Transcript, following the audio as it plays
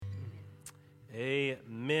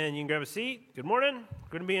Amen. You can grab a seat. Good morning. We're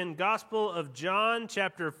going to be in Gospel of John,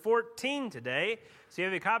 chapter 14 today. So you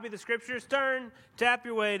have a copy of the Scriptures, tap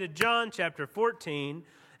your way to John, chapter 14.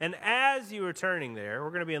 And as you are turning there,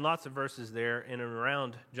 we're going to be in lots of verses there in and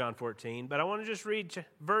around John 14. But I want to just read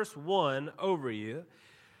verse 1 over you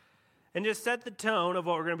and just set the tone of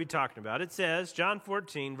what we're going to be talking about. It says, John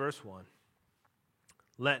 14, verse 1,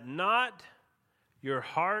 "Let not your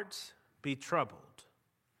hearts be troubled.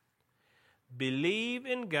 Believe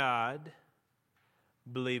in God,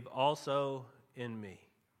 believe also in me."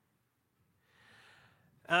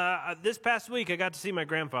 This past week, I got to see my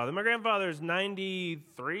grandfather. My grandfather's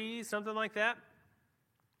 93, something like that.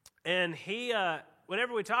 And he,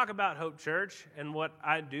 whenever we talk about Hope Church and what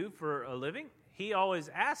I do for a living, he always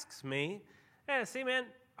asks me, "Hey, see, man,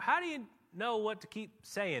 how do you know what to keep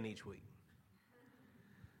saying each week?"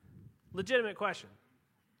 Legitimate question.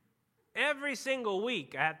 Every single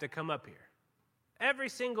week, I have to come up here. Every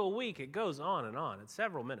single week, it goes on and on. It's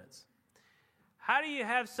several minutes. How do you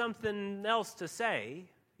have something else to say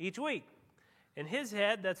each week? In his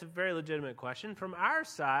head, that's a very legitimate question. From our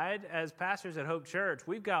side, as pastors at Hope Church,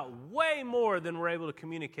 we've got way more than we're able to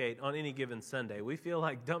communicate on any given Sunday. We feel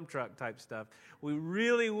like dump truck type stuff. We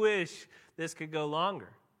really wish this could go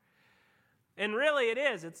longer. And really it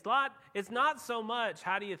is. It's not so much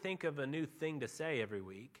how do you think of a new thing to say every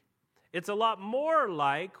week. It's a lot more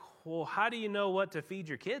like, well, how do you know what to feed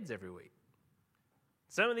your kids every week?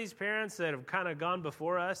 Some of these parents that have kind of gone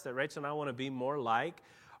before us that Rachel and I want to be more like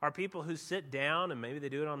are people who sit down, and maybe they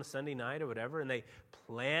do it on a Sunday night or whatever, and they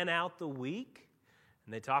plan out the week,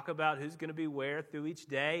 and they talk about who's going to be where through each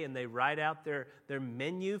day, and they write out their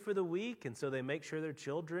menu for the week, and so they make sure their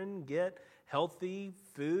children get healthy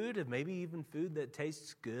food, and maybe even food that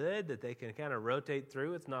tastes good, that they can kind of rotate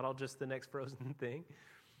through. It's not all just the next frozen thing.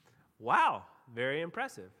 Wow, very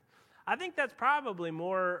impressive. I think that's probably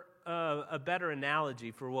more a better analogy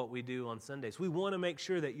for what we do on Sundays. We want to make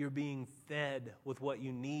sure that you're being fed with what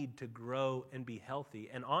you need to grow and be healthy.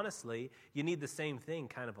 And honestly, you need the same thing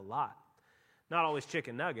kind of a lot. Not always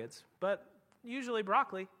chicken nuggets, but usually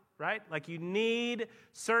broccoli, right? Like you need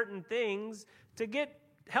certain things to get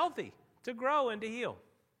healthy, to grow and to heal.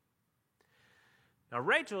 Now,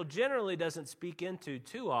 Rachel generally doesn't speak into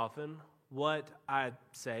too often what I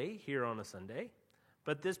say here on a Sunday.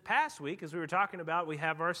 But this past week, as we were talking about, we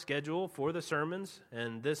have our schedule for the sermons.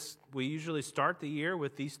 And we usually start the year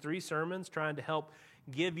with these 3 sermons, trying to help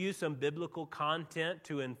give you some biblical content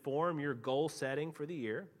to inform your goal setting for the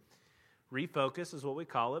year. Refocus is what we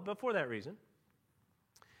call it, but for that reason.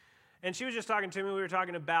 And she was just talking to me. We were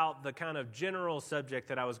talking about the kind of general subject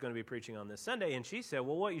that I was going to be preaching on this Sunday. And she said,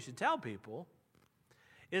 well, what you should tell people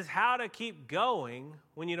is how to keep going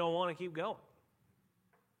when you don't want to keep going.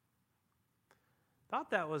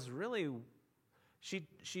 Thought that was really,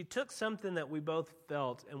 she took something that we both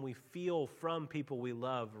felt and we feel from people we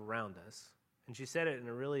love around us, and she said it in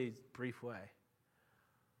a really brief way.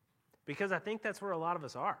 Because I think that's where a lot of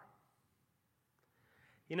us are.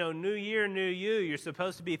 You know, new year, new you, you're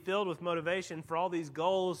supposed to be filled with motivation for all these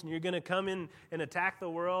goals, and you're going to come in and attack the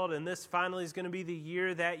world, and this finally is going to be the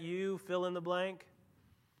year that you fill in the blank.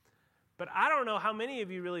 But I don't know how many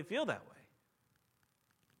of you really feel that way.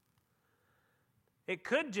 It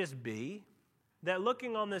could just be that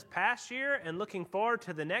looking on this past year and looking forward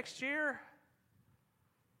to the next year,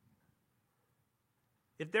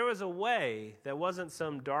 if there was a way that wasn't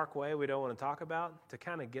some dark way we don't want to talk about to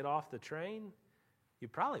kind of get off the train, you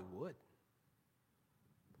probably would.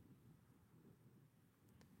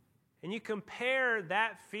 And you compare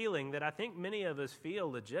that feeling that I think many of us feel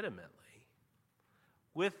legitimately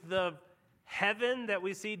with the heaven that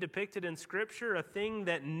we see depicted in Scripture, a thing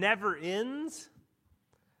that never ends,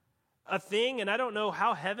 a thing, and I don't know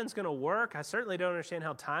how heaven's going to work. I certainly don't understand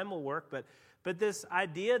how time will work, but this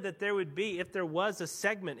idea that there would be, if there was a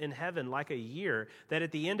segment in heaven like a year, that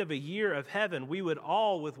at the end of a year of heaven, we would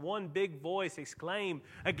all with one big voice exclaim,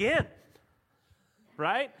 again,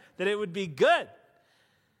 right? That it would be good.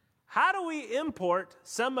 How do we import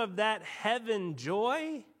some of that heaven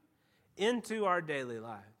joy into our daily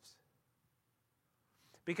lives?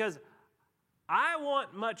 Because I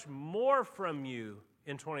want much more from you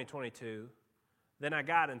in 2022 than I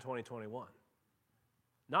got in 2021.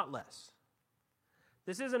 Not less.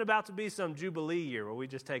 This isn't about to be some Jubilee year where we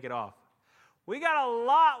just take it off. We got a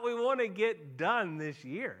lot we want to get done this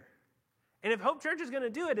year. And if Hope Church is going to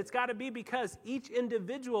do it, it's got to be because each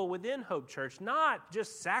individual within Hope Church not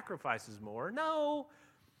just sacrifices more. No,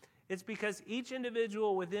 it's because each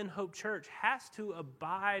individual within Hope Church has to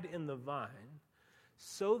abide in the vine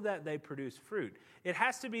so that they produce fruit. It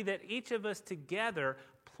has to be that each of us together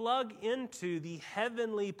plug into the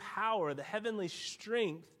heavenly power, the heavenly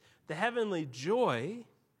strength, the heavenly joy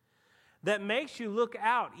that makes you look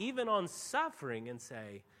out even on suffering and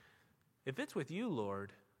say, if it's with you,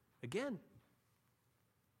 Lord, again.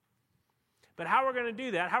 But how we're going to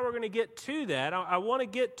do that, how we're going to get to that, I want to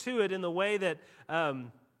get to it in the way that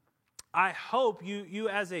I hope you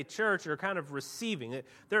as a church are kind of receiving it.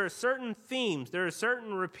 There are certain themes, there are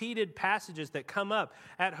certain repeated passages that come up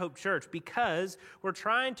at Hope Church because we're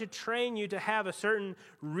trying to train you to have a certain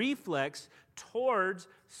reflex towards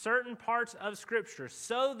certain parts of Scripture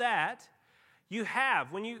so that you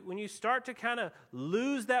have, when you start to kind of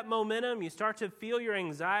lose that momentum, you start to feel your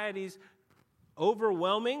anxieties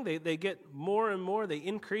overwhelming, they get more and more, they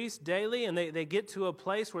increase daily, and they get to a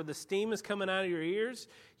place where the steam is coming out of your ears.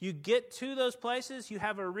 You get to those places, you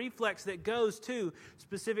have a reflex that goes to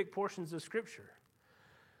specific portions of Scripture.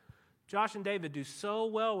 Josh and David do so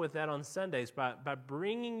well with that on Sundays by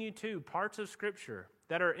bringing you to parts of Scripture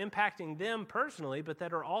that are impacting them personally, but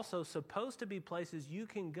that are also supposed to be places you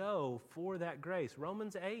can go for that grace.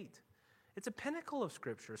 Romans 8, it's a pinnacle of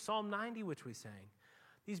Scripture. Psalm 90, which we sang.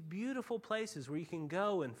 These beautiful places where you can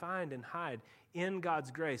go and find and hide in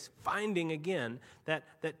God's grace, finding again that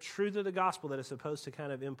truth of the gospel that is supposed to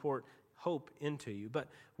kind of import hope into you. But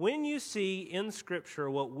when you see in Scripture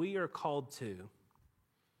what we are called to,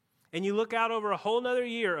 and you look out over a whole nother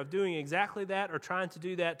year of doing exactly that or trying to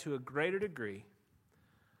do that to a greater degree,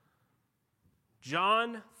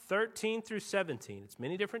 John 13 through 17, it's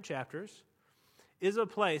many different chapters, is a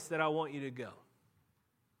place that I want you to go.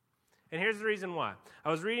 And here's the reason why.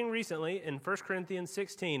 I was reading recently in 1 Corinthians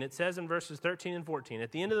 16, it says in verses 13 and 14,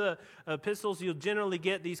 at the end of the epistles, you'll generally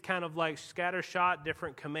get these kind of like scattershot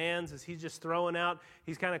different commands as he's just throwing out,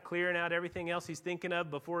 he's kind of clearing out everything else he's thinking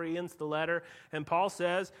of before he ends the letter. And Paul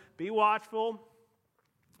says, be watchful,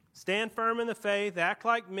 stand firm in the faith, act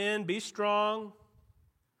like men, be strong.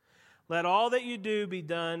 Let all that you do be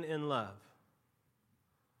done in love.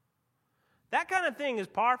 That kind of thing is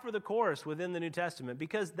par for the course within the New Testament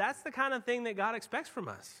because that's the kind of thing that God expects from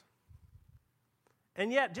us.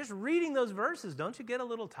 And yet, just reading those verses, don't you get a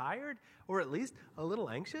little tired or at least a little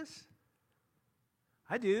anxious?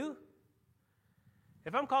 I do.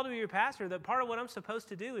 If I'm called to be your pastor, that part of what I'm supposed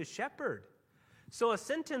to do is shepherd. So a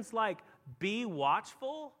sentence like, be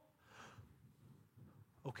watchful,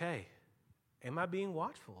 okay, am I being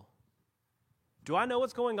watchful? Do I know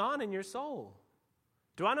what's going on in your soul?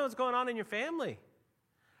 Do I know what's going on in your family?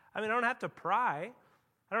 I mean, I don't have to pry.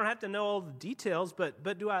 I don't have to know all the details, but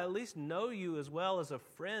do I at least know you as well as a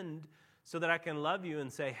friend so that I can love you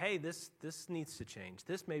and say, hey, this needs to change.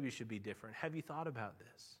 This maybe should be different. Have you thought about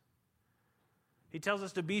this? He tells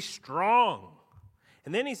us to be strong.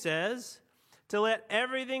 And then he says to let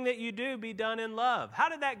everything that you do be done in love. How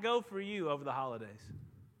did that go for you over the holidays?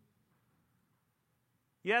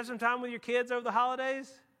 You have some time with your kids over the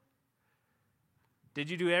holidays? Did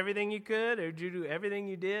you do everything you could, or did you do everything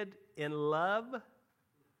you did in love?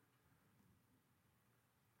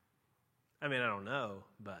 I mean, I don't know,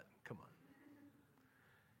 but come on.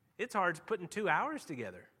 It's hard putting 2 hours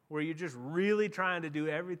together where you're just really trying to do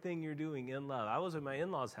everything you're doing in love. I was at my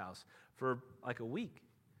in-laws' house for like a week.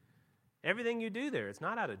 Everything you do there, it's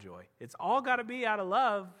not out of joy. It's all got to be out of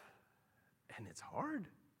love, and it's hard.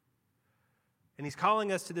 And he's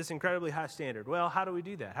calling us to this incredibly high standard. Well, how do we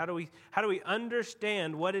do that? How do we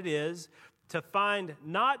understand what it is to find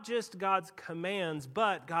not just God's commands,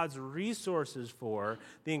 but God's resources for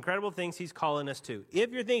the incredible things he's calling us to?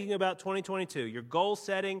 If you're thinking about 2022, your goal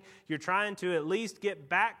setting, you're trying to at least get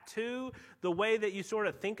back to the way that you sort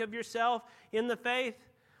of think of yourself in the faith,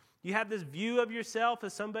 you have this view of yourself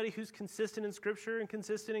as somebody who's consistent in Scripture and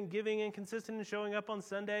consistent in giving and consistent in showing up on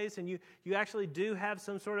Sundays, and you actually do have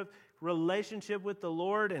some sort of relationship with the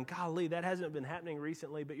Lord, and golly, that hasn't been happening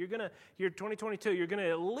recently, but you're 2022, you're going to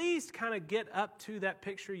at least kind of get up to that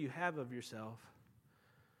picture you have of yourself.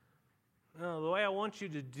 No, the way I want you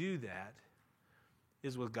to do that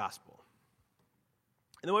is with gospel.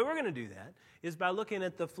 And the way we're going to do that is by looking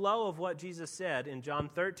at the flow of what Jesus said in John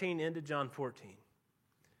 13 into John 14.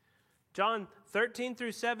 John 13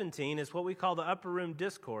 through 17 is what we call the upper room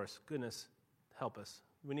discourse. Goodness, help us.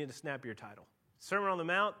 We need to snap your title. Sermon on the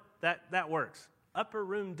Mount, that works. Upper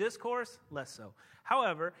room discourse, less so.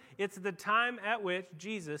 However, it's the time at which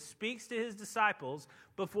Jesus speaks to his disciples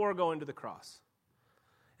before going to the cross.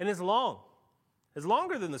 And it's long. It's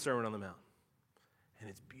longer than the Sermon on the Mount. And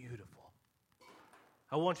it's beautiful.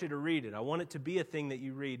 I want you to read it. I want it to be a thing that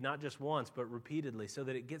you read, not just once, but repeatedly, so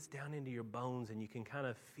that it gets down into your bones and you can kind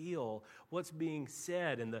of feel what's being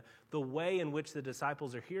said and the way in which the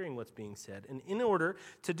disciples are hearing what's being said. And in order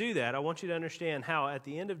to do that, I want you to understand how at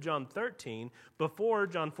the end of John 13, before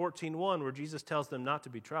John 14:1, where Jesus tells them not to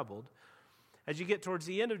be troubled, as you get towards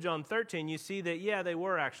the end of John 13, you see that, yeah, they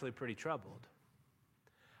were actually pretty troubled.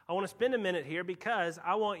 I want to spend a minute here because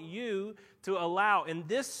I want you to allow in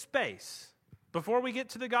this space, before we get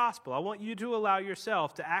to the gospel, I want you to allow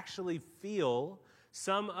yourself to actually feel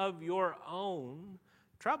some of your own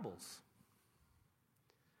troubles.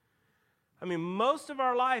 I mean, most of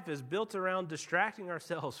our life is built around distracting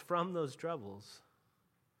ourselves from those troubles.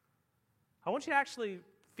 I want you to actually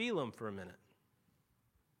feel them for a minute.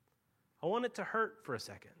 I want it to hurt for a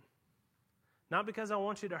second. Not because I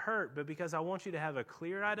want you to hurt, but because I want you to have a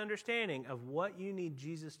clear-eyed understanding of what you need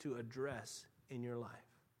Jesus to address in your life.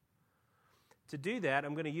 To do that,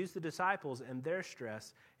 I'm going to use the disciples and their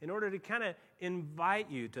stress in order to kind of invite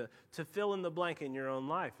you to fill in the blank in your own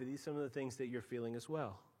life. These are some of the things that you're feeling as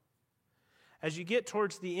well. As you get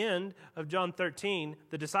towards the end of John 13,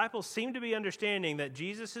 the disciples seem to be understanding that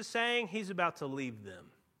Jesus is saying he's about to leave them.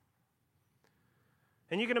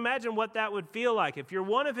 And you can imagine what that would feel like if you're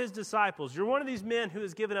one of his disciples, you're one of these men who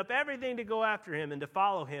has given up everything to go after him and to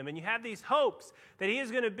follow him, and you have these hopes that he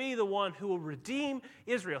is going to be the one who will redeem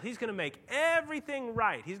Israel. He's going to make everything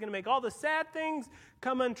right. He's going to make all the sad things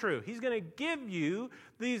come untrue. He's going to give you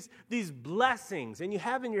these blessings, and you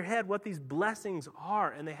have in your head what these blessings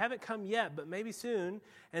are, and they haven't come yet, but maybe soon.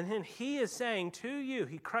 And then he is saying to you,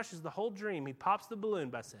 he crushes the whole dream. He pops the balloon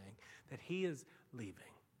by saying that he is leaving.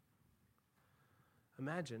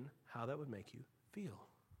 Imagine how that would make you feel.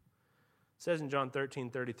 It says in John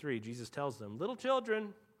 13:33, Jesus tells them, little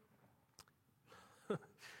children.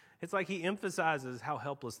 It's like he emphasizes how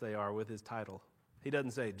helpless they are with his title. He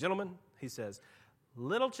doesn't say, gentlemen. He says,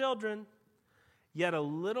 little children, yet a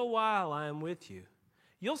little while I am with you.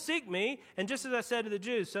 You'll seek me, and just as I said to the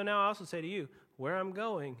Jews, so now I also say to you, where I'm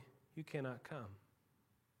going, you cannot come.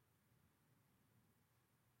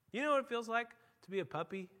 You know what it feels like to be a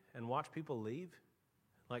puppy and watch people leave?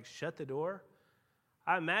 Like shut the door.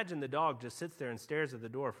 I imagine the dog just sits there and stares at the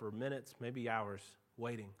door for minutes, maybe hours,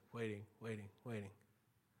 waiting. Do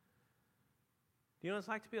you know what it's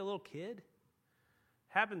like to be a little kid?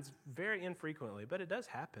 Happens very infrequently, but it does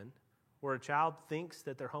happen, where a child thinks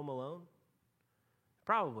that they're home alone.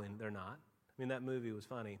 Probably they're not. I mean, that movie was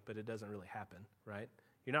funny, but it doesn't really happen, right?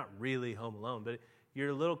 You're not really home alone, but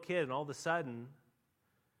you're a little kid, and all of a sudden,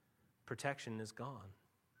 protection is gone.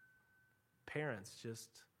 Parents just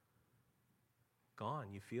gone.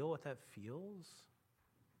 You feel what that feels?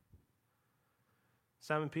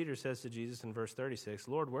 Simon Peter says to Jesus in verse 36,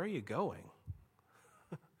 Lord, where are you going?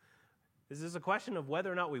 Is this a question of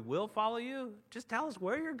whether or not we will follow you? Just tell us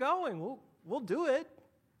where you're going. We'll do it.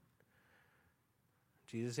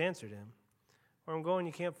 Jesus answered him, where I'm going,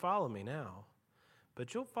 you can't follow me now,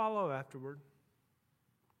 but you'll follow afterward.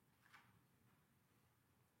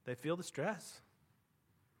 They feel the stress.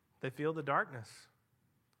 They feel the darkness.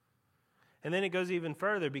 And then it goes even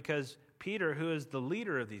further because Peter, who is the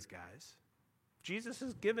leader of these guys, Jesus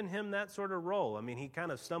has given him that sort of role. I mean, he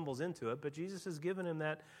kind of stumbles into it, but Jesus has given him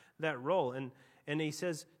that role. And he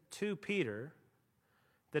says to Peter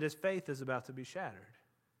that his faith is about to be shattered.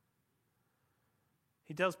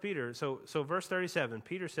 He tells Peter, so verse 37,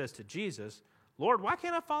 Peter says to Jesus, Lord, why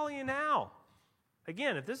can't I follow you now?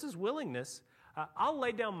 Again, if this is willingness, I'll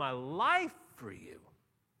lay down my life for you.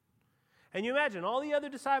 And you imagine all the other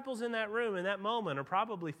disciples in that room in that moment are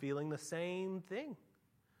probably feeling the same thing.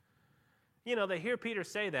 You know, they hear Peter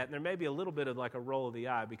say that, and there may be a little bit of like a roll of the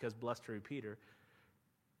eye because blustery Peter.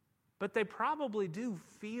 But they probably do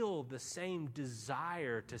feel the same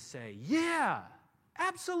desire to say, yeah,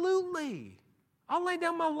 absolutely. I'll lay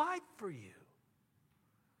down my life for you.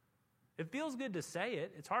 It feels good to say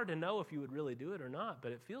it. It's hard to know if you would really do it or not,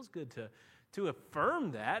 but it feels good to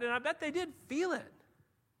affirm that, and I bet they did feel it.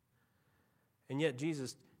 And yet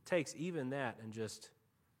Jesus takes even that and just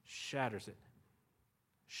shatters it,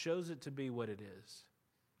 shows it to be what it is.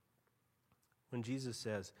 When Jesus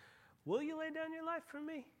says, will you lay down your life for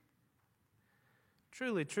me?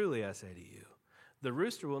 Truly, truly, I say to you, the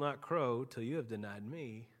rooster will not crow till you have denied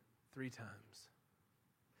me 3 times.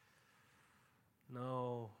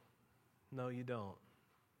 No, you don't.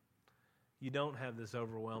 You don't have this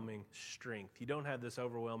overwhelming strength. You don't have this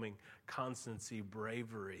overwhelming constancy,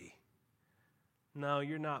 bravery. No,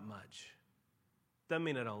 you're not much. Doesn't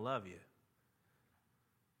mean I don't love you.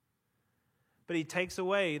 But he takes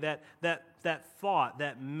away that thought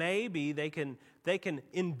that maybe they can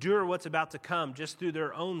endure what's about to come just through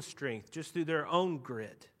their own strength, just through their own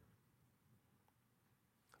grit.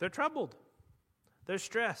 They're troubled. They're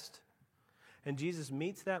stressed. And Jesus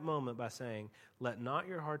meets that moment by saying, let not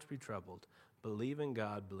your hearts be troubled. Believe in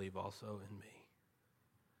God, believe also in me.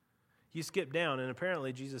 You skip down, and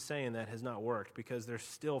apparently Jesus saying that has not worked because they're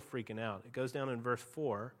still freaking out. It goes down in verse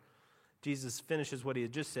 4. Jesus finishes what he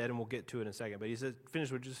had just said, and we'll get to it in a second. But he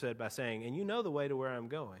finished what he just said by saying, and you know the way to where I'm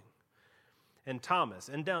going. And Thomas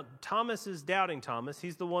is doubting Thomas.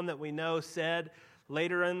 He's the one that we know said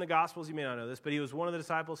later in the Gospels, you may not know this, but he was one of the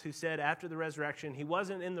disciples who said after the resurrection, he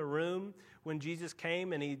wasn't in the room when Jesus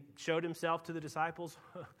came and he showed himself to the disciples.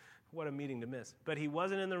 What a meeting to miss. But he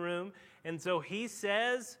wasn't in the room, and so he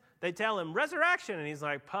says, they tell him, resurrection, and he's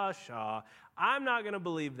like, Pshaw, I'm not going to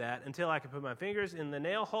believe that until I can put my fingers in the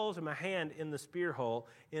nail holes and my hand in the spear hole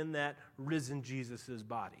in that risen Jesus'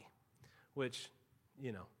 body. Which,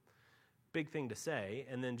 big thing to say.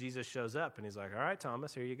 And then Jesus shows up, and he's like, all right,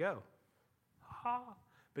 Thomas, here you go.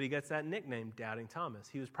 But he gets that nickname, Doubting Thomas.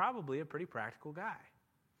 He was probably a pretty practical guy.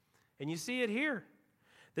 And you see it here.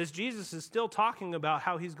 This Jesus is still talking about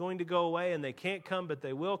how he's going to go away, and they can't come, but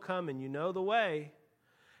they will come, and you know the way.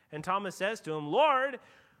 And Thomas says to him, Lord,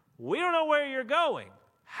 we don't know where you're going.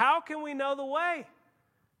 How can we know the way?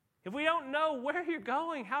 If we don't know where you're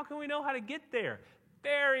going, how can we know how to get there?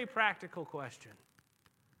 Very practical question.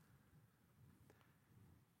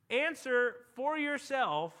 Answer for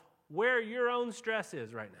yourself where your own stress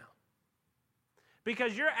is right now.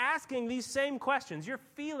 Because you're asking these same questions. You're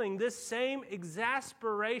feeling this same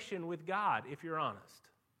exasperation with God, if you're honest.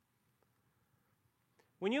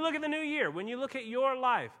 When you look at the new year, when you look at your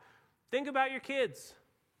life, think about your kids.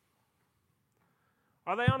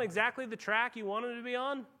 Are they on exactly the track you want them to be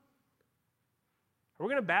on? Are we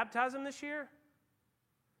going to baptize them this year?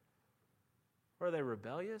 Or are they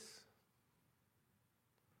rebellious?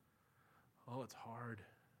 Oh, it's hard.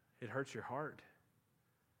 It hurts your heart.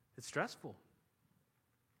 It's stressful.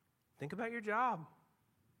 Think about your job.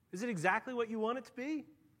 Is it exactly what you want it to be?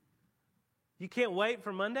 You can't wait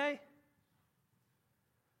for Monday?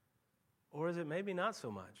 Or is it maybe not so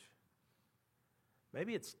much?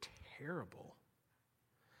 Maybe it's terrible.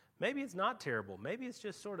 Maybe it's not terrible. Maybe it's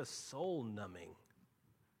just sort of soul-numbing.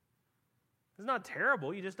 It's not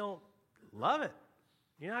terrible. You just don't love it.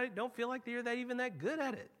 You don't feel like you're even that good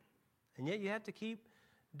at it. And yet you have to keep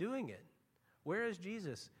doing it. Where is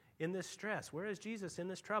Jesus in this stress? Where is Jesus in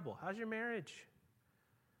this trouble? How's your marriage?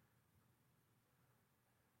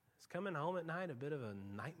 Is coming home at night a bit of a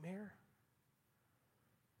nightmare?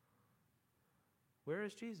 Where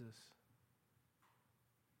is Jesus?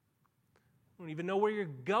 We don't even know where you're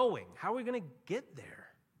going. How are we going to get there?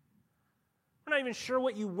 We're not even sure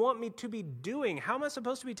what you want me to be doing. How am I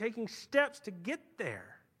supposed to be taking steps to get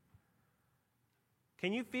there?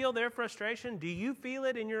 Can you feel their frustration? Do you feel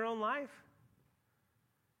it in your own life?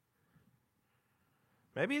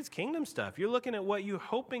 Maybe it's kingdom stuff. You're looking at what you're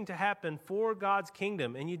hoping to happen for God's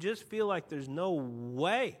kingdom, and you just feel like there's no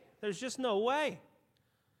way. There's just no way.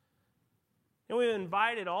 And we've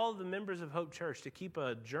invited all of the members of Hope Church to keep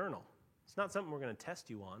a journal. It's not something we're going to test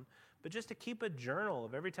you on, but just to keep a journal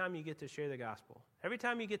of every time you get to share the gospel, every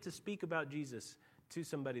time you get to speak about Jesus to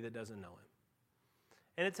somebody that doesn't know him.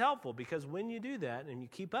 And it's helpful because when you do that and you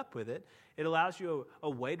keep up with it, it allows you a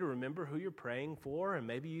way to remember who you're praying for, and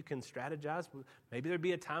maybe you can strategize. Maybe there'd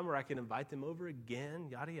be a time where I can invite them over again,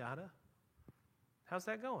 yada, yada. How's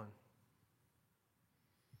that going?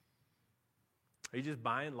 Are you just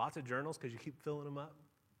buying lots of journals because you keep filling them up?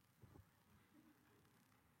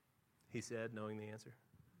 He said, knowing the answer.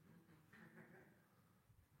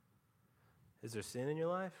 Is there sin in your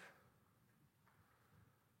life?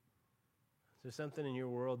 Is there something in your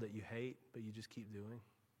world that you hate, but you just keep doing?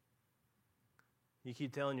 You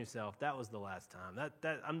keep telling yourself, that was the last time.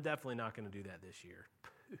 I'm definitely not going to do that this year.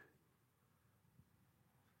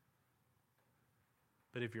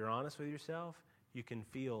 But if you're honest with yourself, you can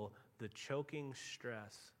feel the choking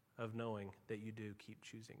stress of knowing that you do keep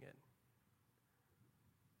choosing it.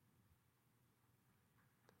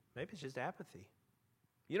 Maybe it's just apathy.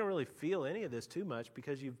 You don't really feel any of this too much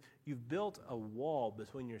because you've built a wall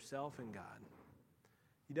between yourself and God.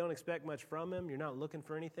 You don't expect much from him. You're not looking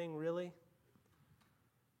for anything really.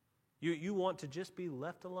 You want to just be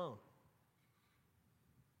left alone.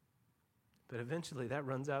 But eventually that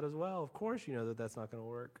runs out as well. Of course you know that that's not going to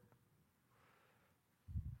work.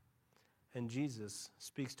 And Jesus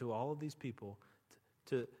speaks to all of these people,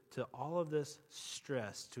 to all of this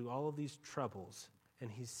stress, to all of these troubles. And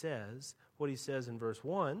he says what he says in verse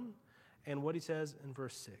 1 and what he says in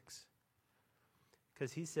verse 6.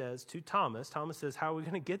 Because he says to Thomas says, how are we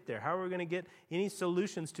going to get there? How are we going to get any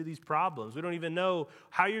solutions to these problems? We don't even know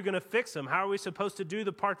how you're going to fix them. How are we supposed to do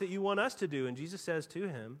the part that you want us to do? And Jesus says to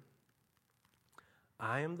him,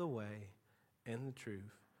 I am the way and the truth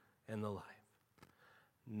and the life.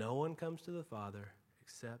 No one comes to the Father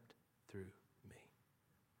except through me.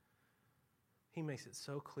 He makes it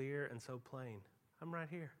so clear and so plain. I'm right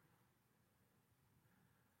here.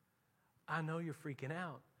 I know you're freaking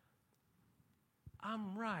out.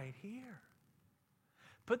 I'm right here.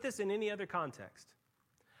 Put this in any other context.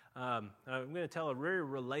 I'm going to tell a very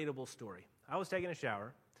relatable story. I was taking a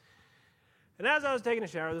shower, and as I was taking a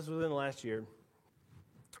shower, this was within the last year,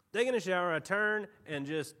 taking a shower, I turn and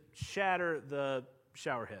just shatter the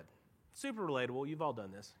shower head. Super relatable. You've all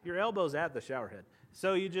done this. Your elbow's at the shower head.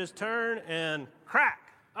 So you just turn and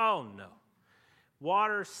crack. Oh, no.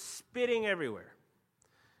 Water spitting everywhere.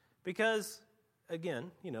 Because,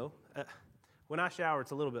 again, when I shower,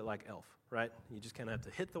 it's a little bit like Elf, right? You just kind of have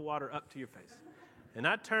to hit the water up to your face. And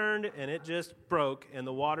I turned, and it just broke, and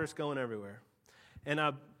the water's going everywhere. And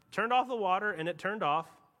I turned off the water, and it turned off.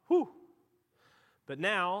 Whew. But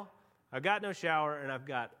now, I've got no shower, and I've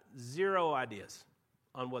got zero ideas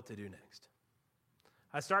on what to do next.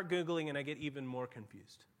 I start Googling, and I get even more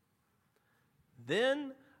confused.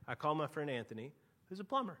 Then I call my friend Anthony, who's a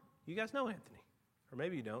plumber. You guys know Anthony. Or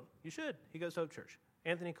maybe you don't. You should. He goes to Hope Church.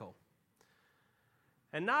 Anthony Cole.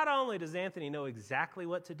 And not only does Anthony know exactly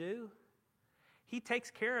what to do, he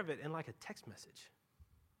takes care of it in like a text message.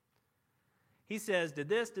 He says, did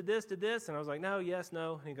this, did this, did this. And I was like, no, yes,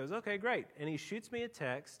 no. And he goes, okay, great. And he shoots me a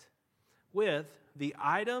text with the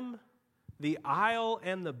item, the aisle,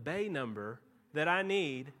 and the bay number that I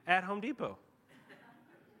need at Home Depot.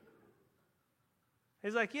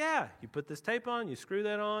 He's like, yeah, you put this tape on, you screw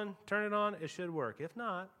that on, turn it on, it should work. If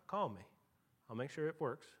not, call me. I'll make sure it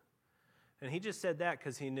works. And he just said that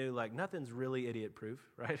because he knew, nothing's really idiot-proof,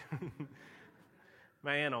 right?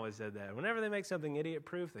 My aunt always said that. Whenever they make something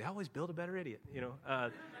idiot-proof, they always build a better idiot,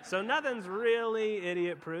 So nothing's really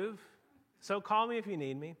idiot-proof. So call me if you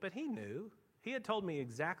need me. But he knew. He had told me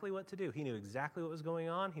exactly what to do. He knew exactly what was going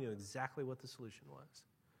on. He knew exactly what the solution was.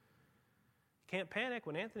 You can't panic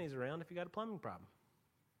when Anthony's around if you got a plumbing problem.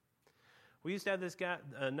 We used to have this guy,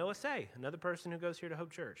 Noah Say, another person who goes here to Hope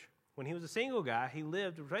Church. When he was a single guy, he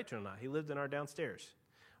lived with Rachel and I. He lived in our downstairs.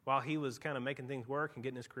 While he was kind of making things work and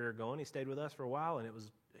getting his career going, he stayed with us for a while, and it was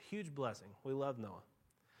a huge blessing. We love Noah.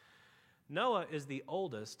 Noah is the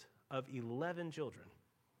oldest of 11 children.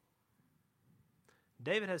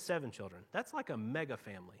 David has 7 children. That's like a mega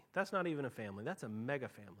family. That's not even a family. That's a mega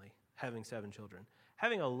family, having 7 children.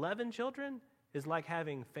 Having 11 children is like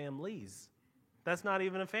having families. That's not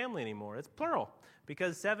even a family anymore. It's plural.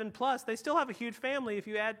 Because 7 plus, they still have a huge family if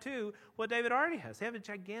you add to what David already has. They have a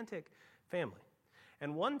gigantic family.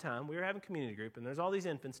 And one time, we were having community group, and there's all these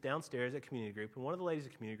infants downstairs at community group, and one of the ladies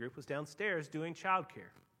at community group was downstairs doing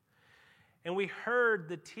childcare. And we heard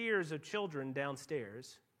the tears of children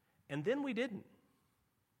downstairs, and then we didn't.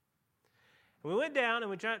 And we went down, and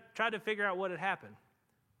we tried to figure out what had happened.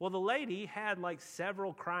 Well, the lady had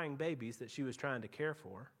several crying babies that she was trying to care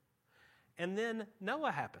for. And then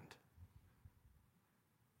Noah happened.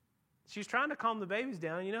 She's trying to calm the babies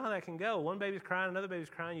down. You know how that can go. One baby's crying, another baby's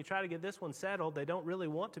crying. You try to get this one settled. They don't really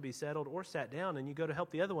want to be settled or sat down. And you go to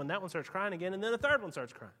help the other one. That one starts crying again, and then the third one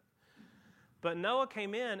starts crying. But Noah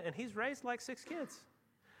came in, and he's raised 6 kids.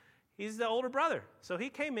 He's the older brother. So he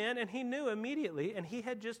came in, and he knew immediately, and he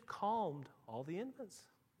had just calmed all the infants.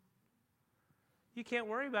 You can't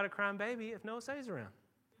worry about a crying baby if Noah stays around,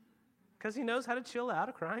 because he knows how to chill out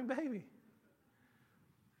a crying baby.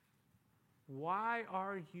 Why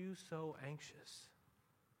are you so anxious?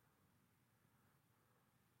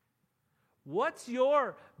 What's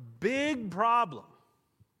your big problem?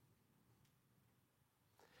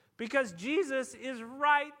 Because Jesus is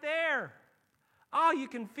right there. Oh, you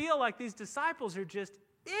can feel like these disciples are just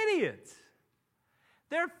idiots.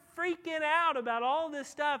 They're freaking out about all this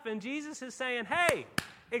stuff, and Jesus is saying, hey,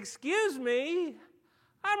 excuse me,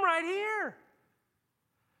 I'm right here.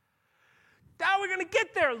 How are we going to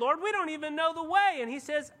get there, Lord? We don't even know the way. And he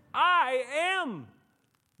says, I am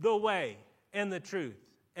the way and the truth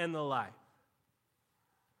and the life.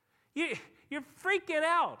 You're freaking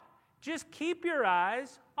out. Just keep your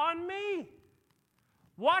eyes on me.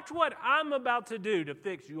 Watch what I'm about to do to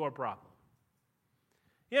fix your problem.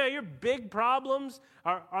 Your big problems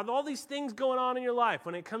are all these things going on in your life.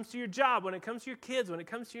 When it comes to your job, when it comes to your kids, when it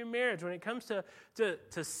comes to your marriage, when it comes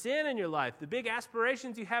to sin in your life, the big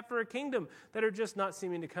aspirations you have for a kingdom that are just not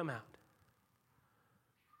seeming to come out.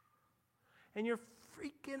 And you're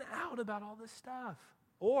freaking out about all this stuff.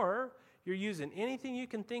 Or you're using anything you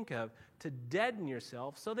can think of to deaden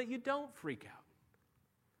yourself so that you don't freak out.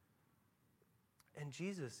 And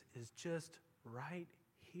Jesus is just right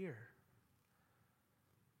here,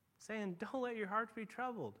 saying, don't let your hearts be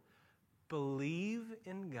troubled. Believe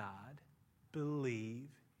in God. Believe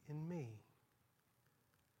in me.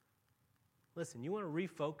 Listen, you want to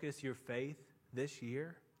refocus your faith this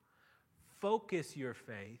year? Focus your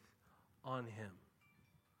faith on Him.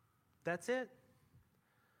 That's it.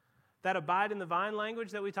 That abide in the vine language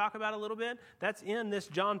that we talk about a little bit, that's in this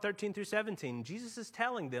John 13 through 17. Jesus is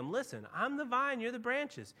telling them, listen, I'm the vine, you're the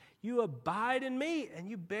branches. You abide in me and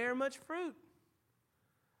you bear much fruit.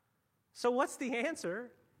 So what's the answer?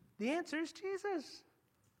 The answer is Jesus.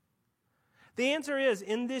 The answer is,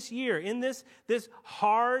 in this year, in this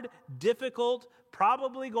hard, difficult,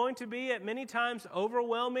 probably going to be at many times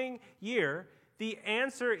overwhelming year, the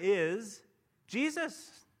answer is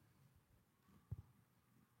Jesus.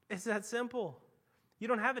 It's that simple. You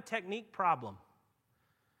don't have a technique problem.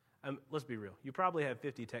 Let's be real. You probably have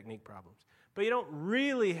 50 technique problems. But you don't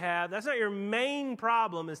really have, that's not your main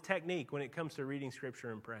problem is technique when it comes to reading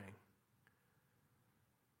Scripture and praying.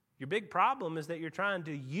 Your big problem is that you're trying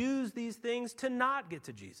to use these things to not get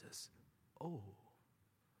to Jesus. Oh,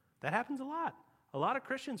 that happens a lot. A lot of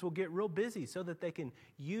Christians will get real busy so that they can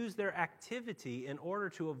use their activity in order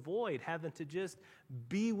to avoid having to just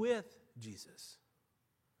be with Jesus.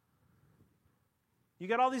 You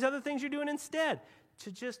got all these other things you're doing instead.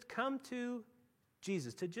 To just come to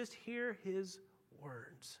Jesus, to just hear His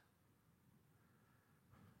words.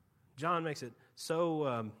 John makes it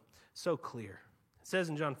so clear. It says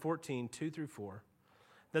in John 14, 2 through 4,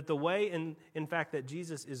 that the way, in fact, that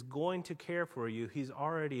Jesus is going to care for you, He's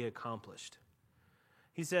already accomplished.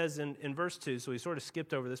 He says in verse 2, so he sort of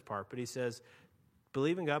skipped over this part, but he says,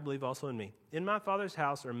 believe in God, believe also in me. In my Father's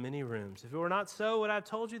house are many rooms. If it were not so, would I have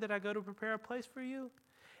told you that I go to prepare a place for you?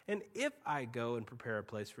 And if I go and prepare a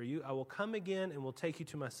place for you, I will come again and will take you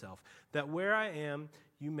to myself, that where I am,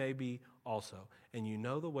 you may be also. And you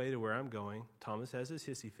know the way to where I'm going. Thomas has his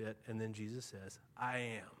hissy fit, and then Jesus says, I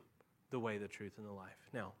am the way, the truth, and the life.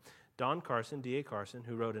 Now, Don Carson, D.A. Carson,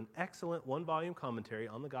 who wrote an excellent one-volume commentary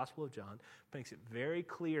on the Gospel of John, makes it very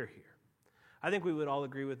clear here. I think we would all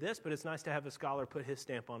agree with this, but it's nice to have a scholar put his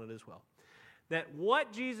stamp on it as well. That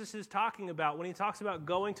what Jesus is talking about when he talks about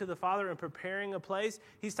going to the Father and preparing a place,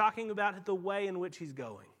 he's talking about the way in which he's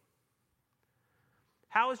going.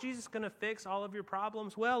 How is Jesus going to fix all of your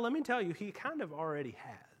problems? Well, let me tell you, he kind of already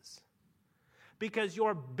has. Because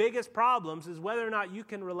your biggest problems is whether or not you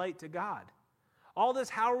can relate to God. All this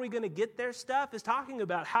how are we going to get there stuff is talking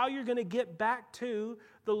about how you're going to get back to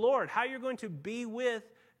the Lord, how you're going to be with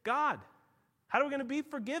God. How are we going to be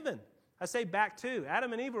forgiven? I say back to.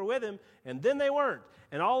 Adam and Eve were with Him, and then they weren't.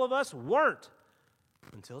 And all of us weren't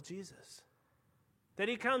until Jesus. That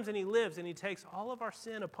He comes and He lives and He takes all of our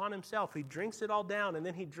sin upon Himself. He drinks it all down, and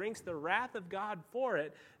then He drinks the wrath of God for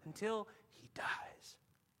it until He dies.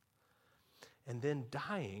 And then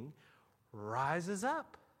dying rises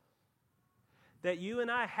up. That you and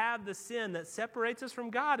I have the sin that separates us from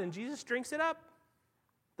God, and Jesus drinks it up.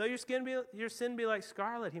 Though your sin be like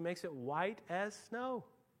scarlet, He makes it white as snow.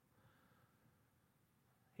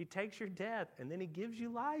 He takes your death, and then He gives you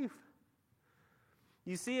life.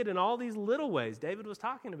 You see it in all these little ways David was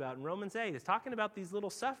talking about in Romans 8. He's talking about these little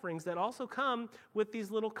sufferings that also come with these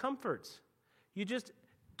little comforts. You just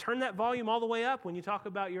turn that volume all the way up when you talk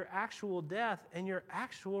about your actual death and your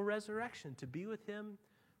actual resurrection to be with Him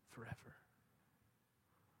forever.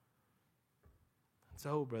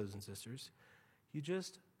 So, brothers and sisters, you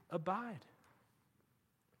just abide.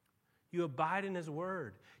 You abide in His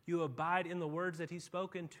Word. You abide in the words that He's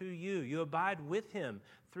spoken to you. You abide with Him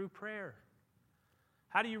through prayer.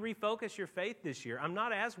 How do you refocus your faith this year? I'm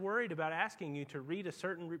not as worried about asking you to read a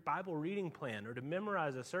certain Bible reading plan or to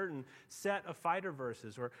memorize a certain set of fighter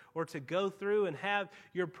verses or to go through and have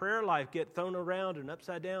your prayer life get thrown around and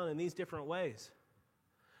upside down in these different ways.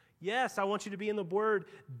 Yes, I want you to be in the Word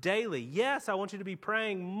daily. Yes, I want you to be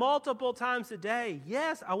praying multiple times a day.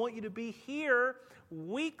 Yes, I want you to be here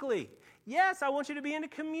weekly. Yes, I want you to be in a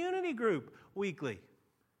community group weekly.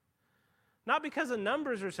 Not because of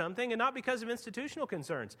numbers or something, and not because of institutional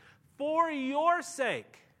concerns. For your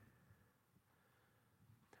sake.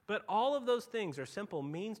 But all of those things are simple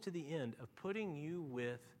means to the end of putting you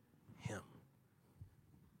with Him.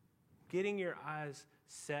 Getting your eyes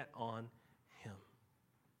set on Him.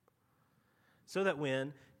 So that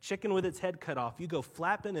when, chicken with its head cut off, you go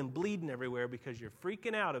flapping and bleeding everywhere because you're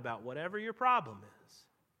freaking out about whatever your problem is,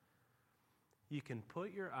 you can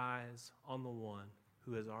put your eyes on the one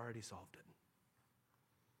who has already solved it.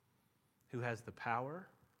 Who has the power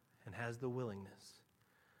and has the willingness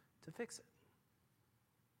to fix it.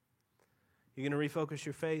 You're going to refocus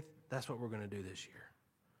your faith? That's what we're going to do this year.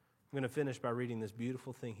 I'm going to finish by reading this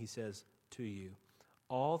beautiful thing he says to you.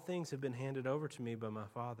 All things have been handed over to me by my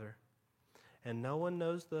Father, and no one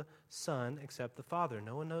knows the Son except the Father.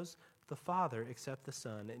 No one knows the Father except the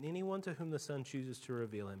Son, and anyone to whom the Son chooses to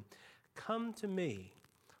reveal him. Come to me,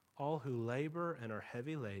 all who labor and are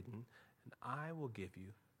heavy laden, and I will give you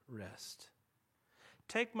rest.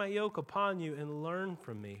 Take my yoke upon you and learn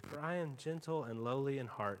from me, for I am gentle and lowly in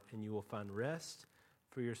heart, and you will find rest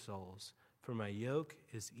for your souls. For my yoke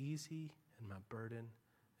is easy and my burden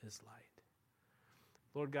is light.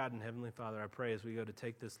 Lord God and Heavenly Father, I pray as we go to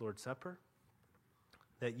take this Lord's Supper,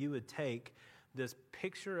 that you would take this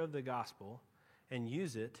picture of the gospel and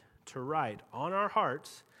use it to write on our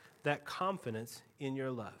hearts that confidence in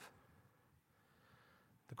your love.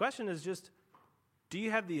 The question is just, do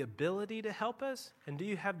you have the ability to help us? And do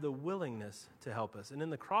you have the willingness to help us? And in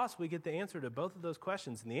the cross, we get the answer to both of those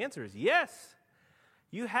questions. And the answer is yes.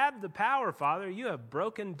 You have the power, Father. You have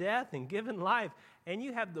broken death and given life. And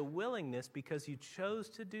you have the willingness because you chose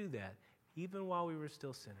to do that, even while we were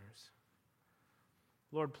still sinners.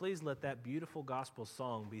 Lord, please let that beautiful gospel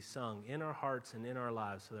song be sung in our hearts and in our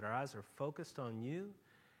lives so that our eyes are focused on you,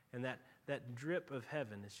 and that drip of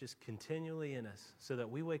heaven is just continually in us so that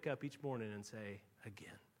we wake up each morning and say,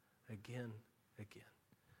 again, again, again.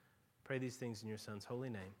 Pray these things in your Son's holy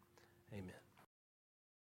name. Amen.